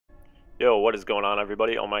Yo, what is going on,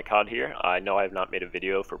 everybody? Omycodd here. I know I have not made a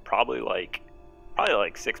video for probably like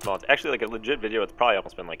 6 months. Actually, like a legit video, it's probably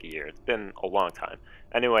almost been like a year. It's been a long time.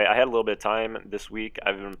 Anyway, I had a little bit of time this week.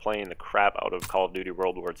 I've been playing the crap out of Call of Duty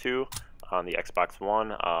World War II on the Xbox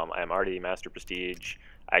One. I am already Master Prestige.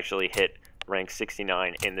 I actually hit rank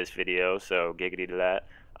 69 in this video, so giggity to that.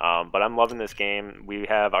 But I'm loving this game. We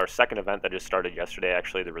have our second event that just started yesterday,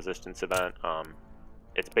 actually, the Resistance event.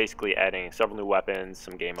 It's basically adding several new weapons,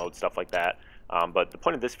 some game mode, stuff like that. But the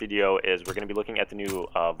point of this video is we're going to be looking at the new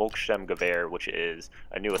Volkssturngewehr, which is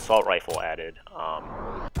a new assault rifle added.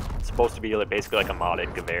 It's supposed to be basically like a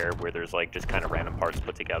modded Gewehr where there's like just kind of random parts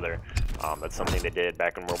put together. That's something they did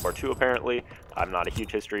back in World War II apparently. I'm not a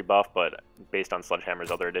huge history buff, but based on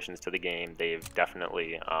Sledgehammer's other additions to the game, they've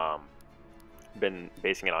definitely been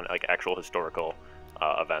basing it on like actual historical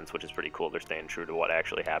events, which is pretty cool. They're staying true to what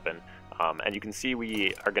actually happened. And you can see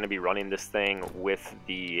we are going to be running this thing with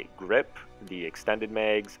the grip, the extended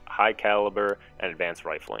mags, high caliber, and advanced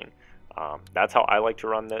rifling. That's how I like to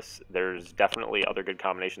run this. There's definitely other good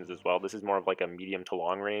combinations as well. This is more of like a medium to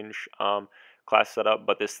long range class setup,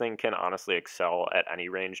 but this thing can honestly excel at any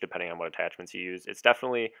range depending on what attachments you use. It's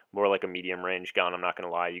definitely more like a medium range gun, I'm not going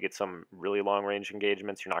to lie. You get some really long range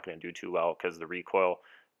engagements, you're not going to do too well because the recoil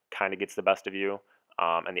kind of gets the best of you.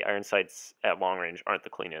 And the iron sights at long range aren't the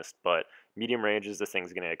cleanest, but medium range is the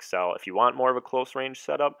thing's going to excel. If you want more of a close range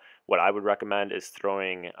setup, what I would recommend is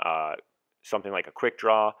throwing something like a quick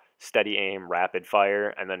draw, steady aim, rapid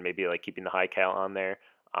fire, and then maybe like keeping the high cal on there.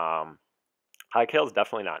 High cal is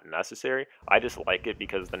definitely not necessary. I just like it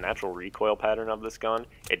because the natural recoil pattern of this gun,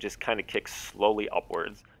 it just kind of kicks slowly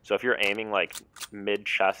upwards. So if you're aiming like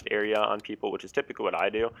mid-chest area on people, which is typically what I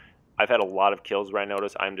do, I've had a lot of kills where I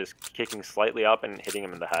notice I'm just kicking slightly up and hitting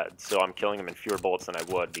him in the head. So I'm killing him in fewer bullets than I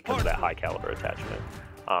would because of that high caliber attachment.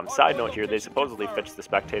 Side note here, they supposedly fixed the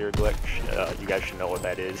spectator glitch. You guys should know what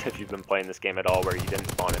that is if you've been playing this game at all, where you didn't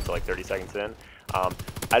spawn until like 30 seconds in.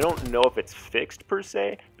 I don't know if it's fixed per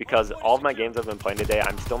se, because all of my games I've been playing today,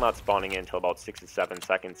 I'm still not spawning in until about 6 to 7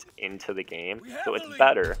 seconds into the game. So it's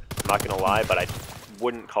better, I'm not going to lie, but I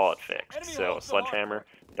wouldn't call it fixed. So Sledgehammer,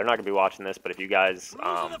 they're not going to be watching this, but if you guys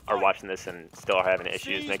are watching this and still are having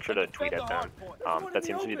issues, make sure to tweet at them. That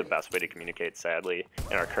seems to be the best way to communicate, sadly,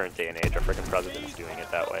 in our current day and age. Our freaking president's doing it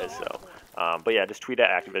that way, so. But yeah, just tweet at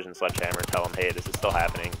Activision Sledgehammer, tell them, hey, this is still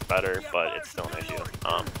happening, it's better, but it's still an issue.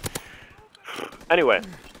 Anyway,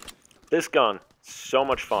 this gun, so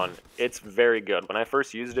much fun. It's very good. When I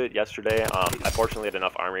first used it yesterday, I fortunately had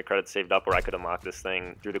enough armory credits saved up where I could unlock this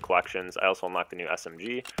thing through the collections. I also unlocked the new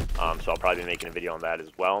SMG, so I'll probably be making a video on that as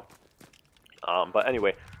well. But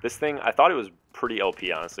anyway, this thing, I thought it was pretty OP,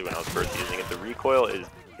 honestly, when I was first using it. The recoil is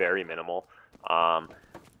very minimal.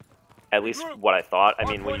 At least what I thought.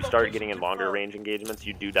 I mean, when you start getting in longer range engagements,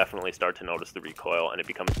 you do definitely start to notice the recoil, and it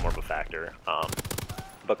becomes more of a factor.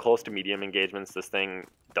 But close to medium engagements, this thing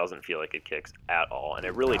doesn't feel like it kicks at all, and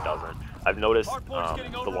it really doesn't. I've noticed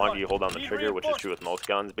the longer you hold on the trigger, which is true with most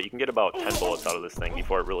guns, but you can get about 10 bullets out of this thing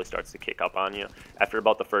before it really starts to kick up on you. After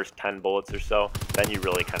about the first 10 bullets or so, then you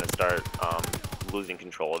really kind of start losing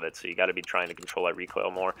control of it, so you got to be trying to control that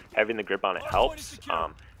recoil more. Having the grip on it helps,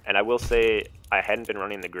 and I will say I hadn't been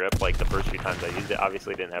running the grip like the first few times I used it.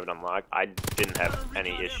 Obviously, I didn't have it unlocked. I didn't have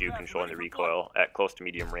any issue controlling the recoil at close to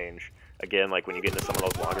medium range. Again, like when you get into some of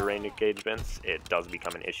those longer range engagements, it does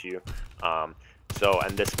become an issue.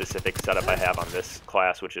 And this specific setup I have on this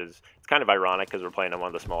class, which is, it's kind of ironic because we're playing on one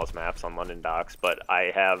of the smallest maps on London Docks, but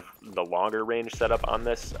I have the longer range setup on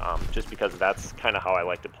this just because that's kind of how I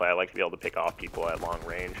like to play. I like to be able to pick off people at long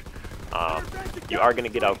range. You are going to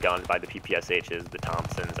get outgunned by the PPSHs, the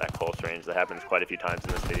Thompsons at close range. That happens quite a few times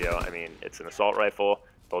in this video. I mean, it's an assault rifle.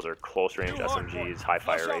 Those are close range SMGs, high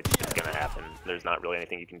fire rates. It's going to happen. There's not really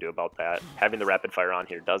anything you can do about that. Having the rapid fire on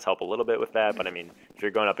here does help a little bit with that, but I mean, if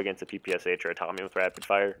you're going up against a PPSH or a Tommy with rapid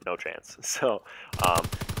fire, no chance. So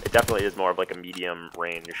it definitely is more of like a medium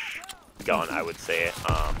range gun, I would say.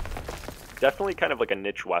 Definitely kind of like a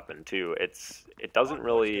niche weapon too. It doesn't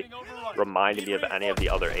really remind me of any of the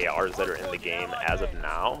other ARs that are in the game as of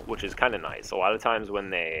now, which is kind of nice. A lot of times when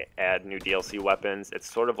they add new DLC weapons,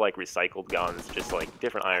 it's sort of like recycled guns, just like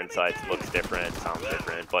different iron sights, looks different, sounds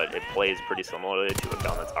different, but it plays pretty similarly to a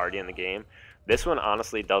gun that's already in the game. This one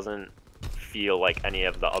honestly doesn't feel like any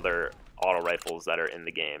of the other auto rifles that are in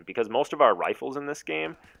the game, because most of our rifles in this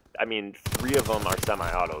game, I mean, 3 of them are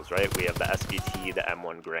semi-autos, right? We have the SVT, the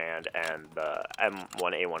M1 Grand, and the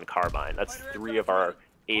M1A1 Carbine. That's 3 of our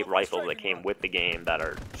 8 rifles that came with the game that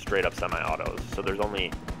are straight up semi-autos. So there's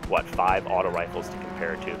only what, 5 auto rifles to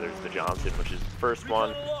compare to. There's the Johnson, which is the first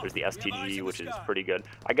one. There's the STG, which is pretty good.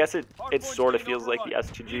 I guess it sort of feels like the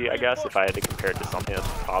STG, I guess, if I had to compare it to something. That's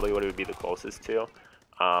probably what it would be the closest to.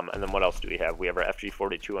 And then what else do we have? We have our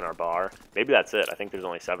FG42 in our bar. Maybe that's it. I think there's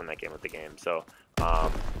only 7 that came with the game. So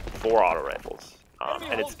 4 auto rifles.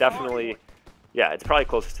 And it's definitely, yeah, it's probably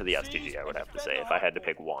closest to the STG, I would have to say, if I had to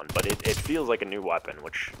pick one. But it feels like a new weapon,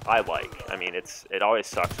 which I like. I mean, it always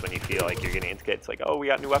sucks when you feel like you're getting into it. It's like, oh, we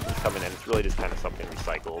got new weapons coming in. It's really just kind of something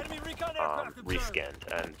recycled,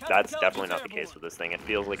 reskinned. And that's definitely not the case with this thing. It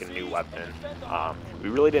feels like a new weapon. We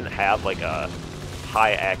really didn't have like a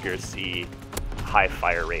high accuracy, high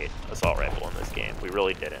fire rate assault rifle in this game. We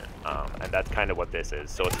really didn't. And that's kind of what this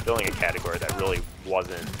is. So it's filling a category that really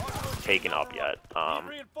wasn't taken up yet.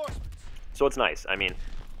 So it's nice. I mean,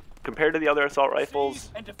 compared to the other assault rifles,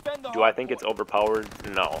 do I think it's overpowered?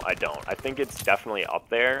 No, I don't. I think it's definitely up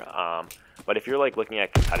there. But if you're like looking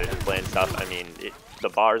at competitive play and stuff, I mean, the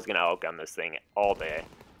bar is going to outgun this thing all day.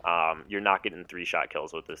 You're not getting 3-shot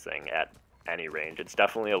kills with this thing at any range. It's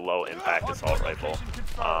definitely a low impact assault rifle.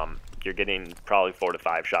 You're getting probably 4 to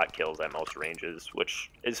 5 shot kills at most ranges, which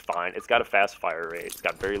is fine. It's got a fast fire rate. It's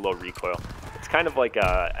got very low recoil. It's kind of like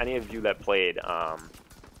any of you that played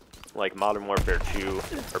like Modern Warfare 2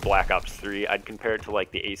 or Black Ops 3, I'd compare it to like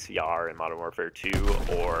the ACR in Modern Warfare 2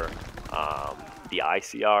 or the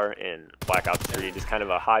ICR in Black Ops 3. Just kind of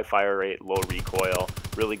a high fire rate, low recoil,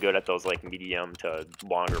 really good at those like medium to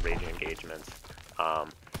longer range engagements.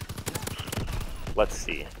 Let's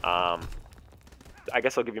see. I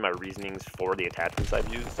guess I'll give you my reasonings for the attachments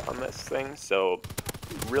I've used on this thing. So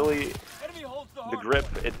really, the grip,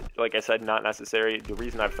 like I said, not necessary. The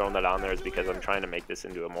reason I've thrown that on there is because I'm trying to make this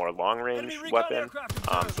into a more long-range weapon,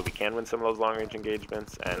 so we can win some of those long-range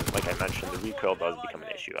engagements, and like I mentioned, the recoil does become an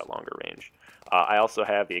issue at longer range. I also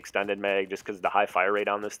have the extended mag, just because the high fire rate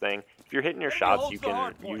on this thing. If you're hitting your shots, you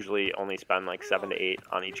can usually only spend like 7 to 8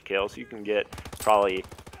 on each kill, so you can get probably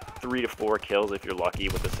 3 to 4 kills if you're lucky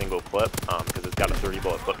with a single clip, because it's got a 30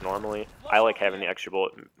 bullet clip normally. I like having the extra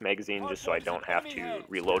bullet magazine just so I don't have to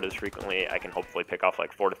reload as frequently. I can hopefully pick off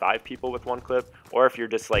like 4 to 5 people with one clip, or if you're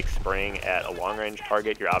just like spraying at a long range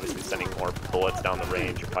target, you're obviously sending more bullets down the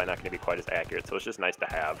range. You're probably not going to be quite as accurate, so it's just nice to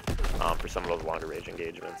have for some of those longer range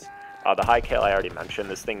engagements. The high cal I already mentioned.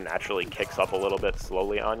 This thing naturally kicks up a little bit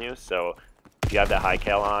slowly on you, so if you have that high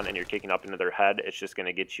cal on and you're kicking up into their head, it's just going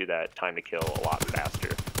to get you that time to kill a lot faster,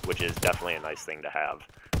 which is definitely a nice thing to have.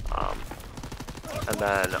 And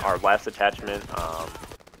then our last attachment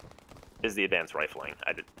is the advanced rifling.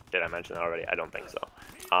 Did I mention that already? I don't think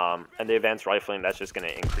so. And the advanced rifling, that's just going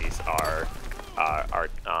to increase our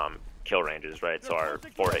kill ranges, right? So our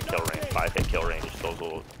 4-hit kill range, 5-hit kill range, those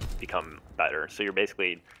will become better. So you're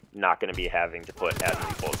basically not going to be having to put as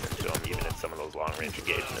many bullets into them, even in some of those long-range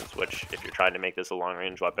engagements, which if you're trying to make this a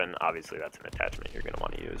long-range weapon, obviously that's an attachment you're going to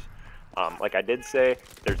want to use. Like I did say,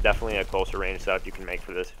 there's definitely a closer range setup you can make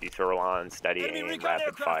for this if you throw on steady aim,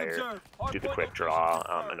 rapid fire, do the quick draw,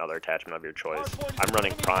 another attachment of your choice. I'm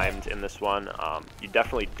running primed in this one. You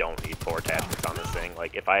definitely don't need 4 attachments on this thing.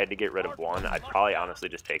 Like if I had to get rid of one, I'd probably honestly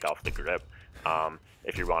just take off the grip.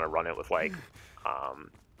 If you want to run it with like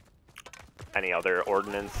any other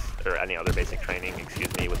ordnance or any other basic training,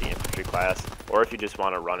 excuse me, with the infantry class, or if you just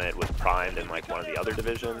want to run it with primed in like one of the other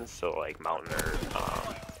divisions, so like mountain or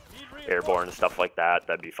airborne and stuff like that,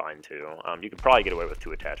 that'd be fine too. You could probably get away with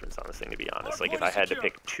 2 attachments on this thing, to be honest. Like if I had to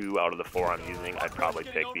pick 2 out of the 4 I'm using, I'd probably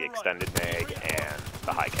pick the extended mag and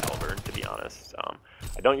the high caliber, to be honest.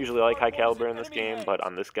 I don't usually like high caliber in this game, but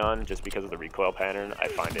on this gun, just because of the recoil pattern, I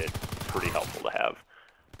find it pretty helpful to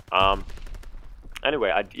have.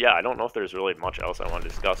 Anyway, I don't know if there's really much else I want to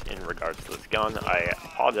discuss in regards to this gun. I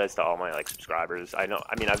apologize to all my subscribers. I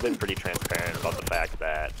mean, I've been pretty transparent about the fact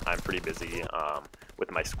that I'm pretty busy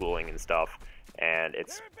with my schooling and stuff, and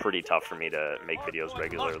it's pretty tough for me to make videos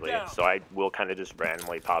regularly. So I will kind of just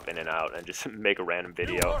randomly pop in and out and just make a random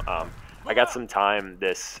video. I got some time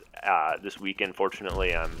this weekend.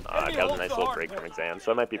 Fortunately, I got a nice little break from exams,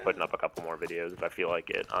 so I might be putting up a couple more videos if I feel like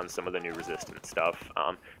it on some of the new Resistance stuff.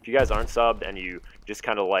 If you guys aren't subbed and you just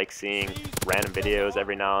kind of like seeing random videos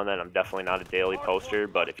every now and then, I'm definitely not a daily poster,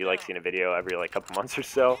 but if you like seeing a video every couple months or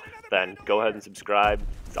so, then go ahead and subscribe.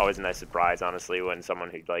 It's always a nice surprise, honestly, when someone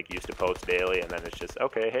who used to post daily and then it's just,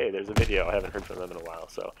 okay, hey, there's a video. I haven't heard from them in a while.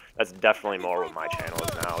 So that's definitely more what my channel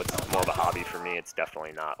is now. It's more of a hobby for me. It's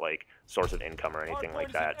definitely not source of income or anything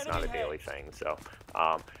like that. It's not a daily thing. So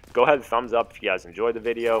go ahead, thumbs up if you guys enjoyed the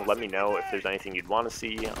video. Let me know if there's anything you'd want to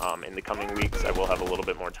see in the coming weeks. I will have a little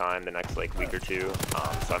bit more time the next like week or two,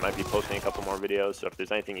 so I might be posting a couple more videos. So if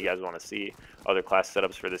there's anything you guys want to see, other class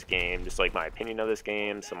setups for this game, just like my opinion of this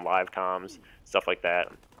game, some live comms, stuff like that,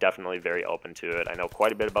 I'm definitely very open to it. I know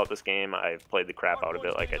quite a bit about this game. I've played the crap out of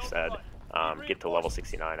it, like I said. Get to level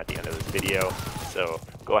 69 at the end of this video, so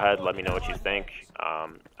go ahead, let me know what you think.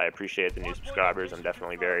 I appreciate the new subscribers. I'm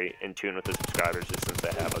definitely very in tune with the subscribers just since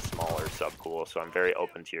I have a smaller sub pool, so I'm very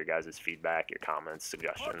open to your guys' feedback, your comments,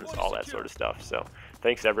 suggestions, all that sort of stuff. So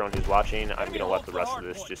thanks to everyone who's watching. I'm going to let the rest of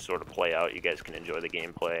this just sort of play out. You guys can enjoy the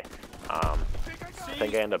gameplay. I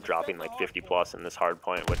think I end up dropping like 50 plus in this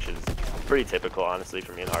hardpoint, which is pretty typical honestly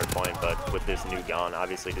for me in hardpoint, but with this new gun,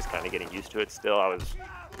 obviously just kind of getting used to it still, I was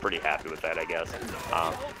pretty happy with that, I guess.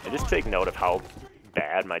 And just take note of how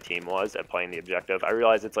bad my team was at playing the objective. I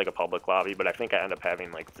realize it's like a public lobby, but I think I end up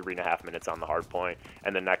having like 3.5 minutes on the hard point,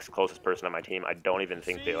 and the next closest person on my team, I don't even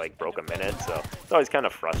think they like broke a minute, so it's always kind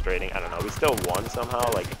of frustrating. I don't know, we still won somehow,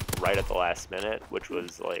 like right at the last minute, which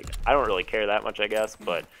was like, I don't really care that much, I guess,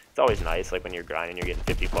 but it's always nice, like when you're grinding, you're getting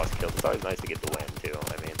 50 plus kills, it's always nice to get the win too.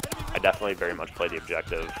 I mean, I definitely very much play the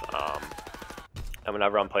objective. And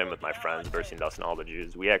whenever I'm playing with my friends, Bursting Dust and all the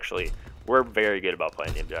Jews, we're very good about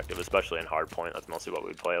playing the objective, especially in hardpoint. That's mostly what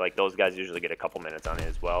we play. Like, those guys usually get a couple minutes on it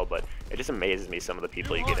as well, but it just amazes me some of the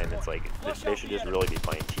people you get in. It's like, they should just really be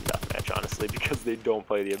playing team deathmatch, honestly, because they don't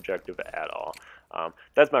play the objective at all.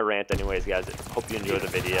 That's my rant anyways, guys. Hope you enjoyed the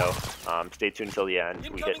video. Stay tuned till the end.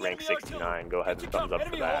 We hit rank 69. Go ahead and thumbs up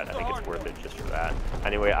for that. I think it's worth it just for that.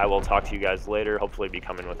 Anyway, I will talk to you guys later. Hopefully be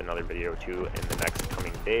coming with another video or two in the next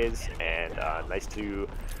coming days. And nice to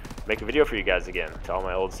make a video for you guys again, to all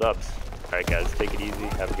my old subs. Alright guys, take it easy.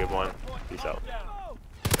 Have a good one. Peace out.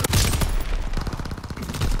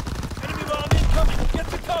 Enemy bomb incoming. Get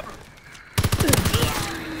to cover.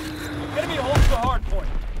 Enemy holds the hard point.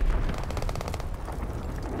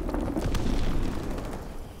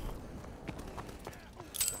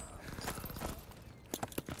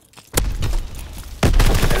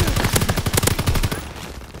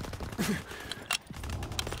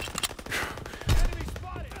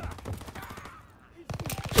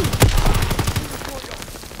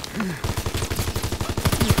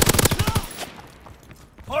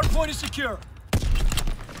 Hardpoint is secure.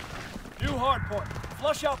 New hardpoint.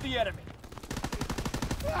 Flush out the enemy.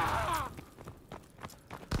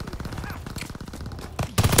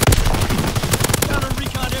 Counter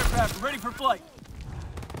recon aircraft ready for flight.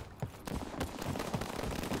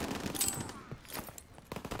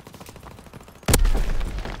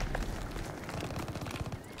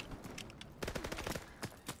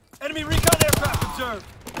 Enemy recon aircraft observed.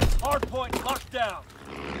 Hardpoint locked down.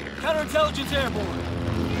 Counterintelligence airborne.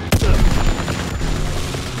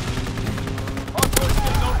 Hardpoint's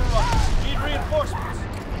getting overrun. Need reinforcements.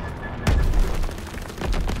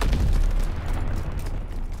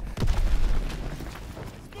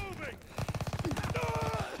 Moving.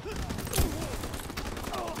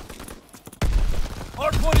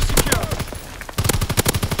 Hardpoint is secure.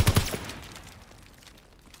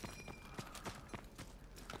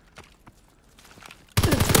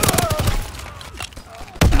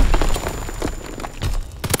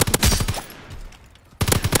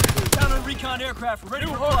 Recon aircraft ready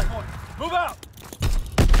for flight. Move out!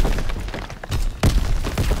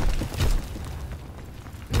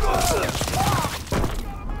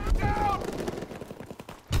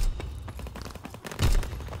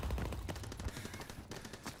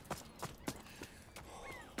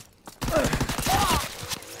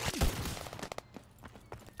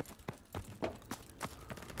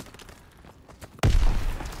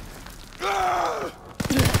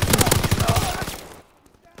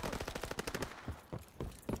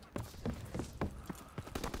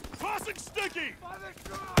 Crossing sticky!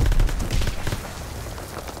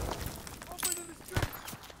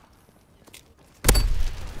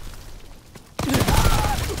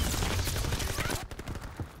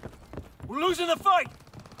 We're losing the fight!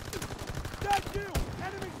 That's you!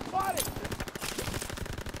 Enemy spotted!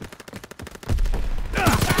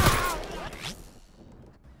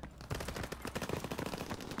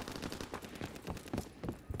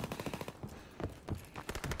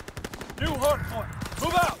 New hardpoint!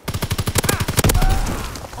 Move out!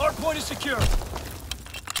 Hardpoint is secure.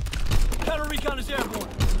 Counter recon is airborne.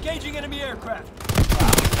 Engaging enemy aircraft.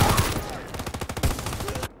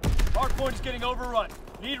 Hardpoint is getting overrun.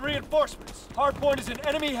 Need reinforcements. Hardpoint is in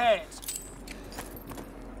enemy hands.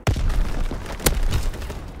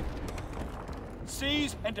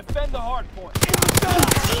 Seize and defend the hardpoint.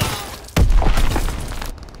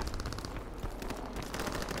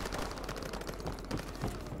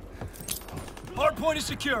 Hardpoint is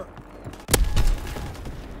secure.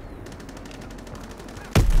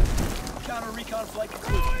 Counter recon flight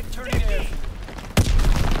concluded. Turning to air.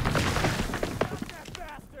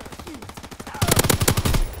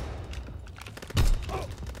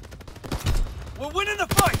 We're winning the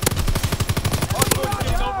fight! Hardpoint's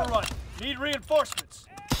getting overrun. Need reinforcements.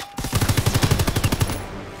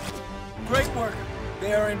 Great work.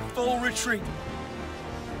 They are in full retreat.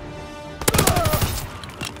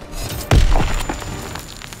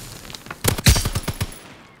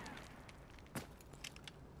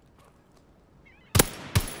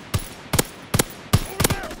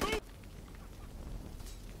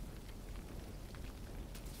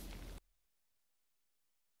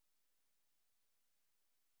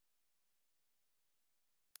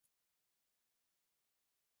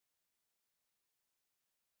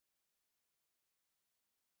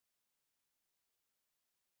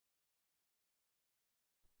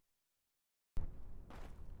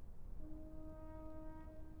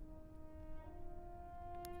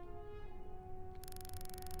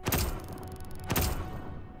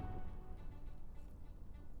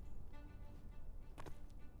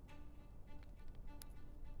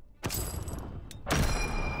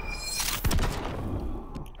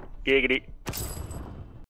 Giggity.